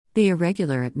The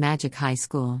Irregular at Magic High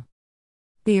School.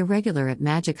 The Irregular at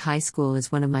Magic High School is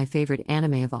one of my favorite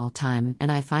anime of all time, and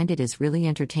I find it is really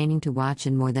entertaining to watch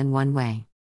in more than one way.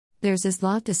 There's a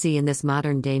lot to see in this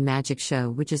modern-day magic show,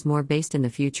 which is more based in the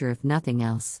future if nothing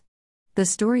else. The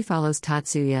story follows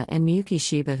Tatsuya and Miyuki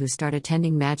Shiba, who start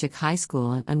attending Magic High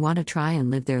School and want to try and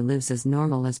live their lives as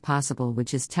normal as possible,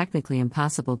 which is technically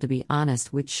impossible, to be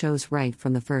honest, which shows right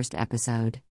from the first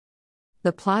episode.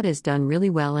 The plot is done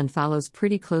really well and follows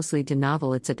pretty closely to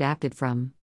novel it's adapted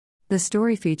from. The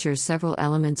story features several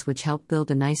elements which help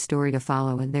build a nice story to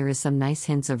follow, and there is some nice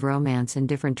hints of romance in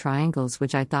different triangles,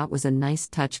 which I thought was a nice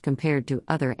touch compared to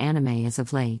other anime as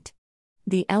of late.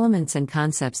 The elements and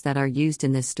concepts that are used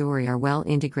in this story are well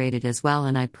integrated as well,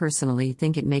 and I personally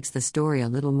think it makes the story a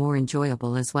little more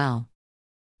enjoyable as well.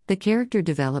 The character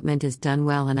development is done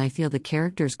well, and I feel the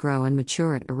characters grow and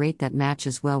mature at a rate that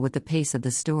matches well with the pace of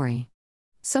the story.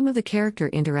 Some of the character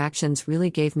interactions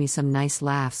really gave me some nice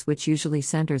laughs, which usually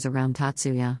centers around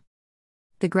Tatsuya.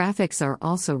 The graphics are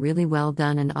also really well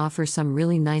done and offer some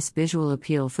really nice visual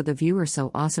appeal for the viewer, so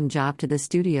awesome job to the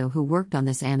studio who worked on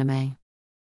this anime.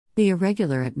 The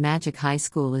Irregular at Magic High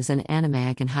School is an anime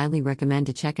I can highly recommend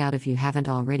to check out if you haven't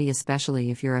already,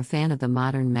 especially if you're a fan of the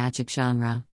modern magic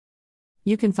genre.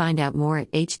 You can find out more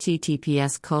at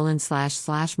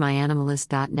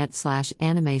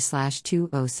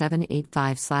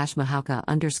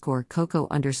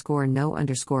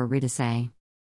https://myanimalist.net/anime/20785/mahauka_coco_no_ridase.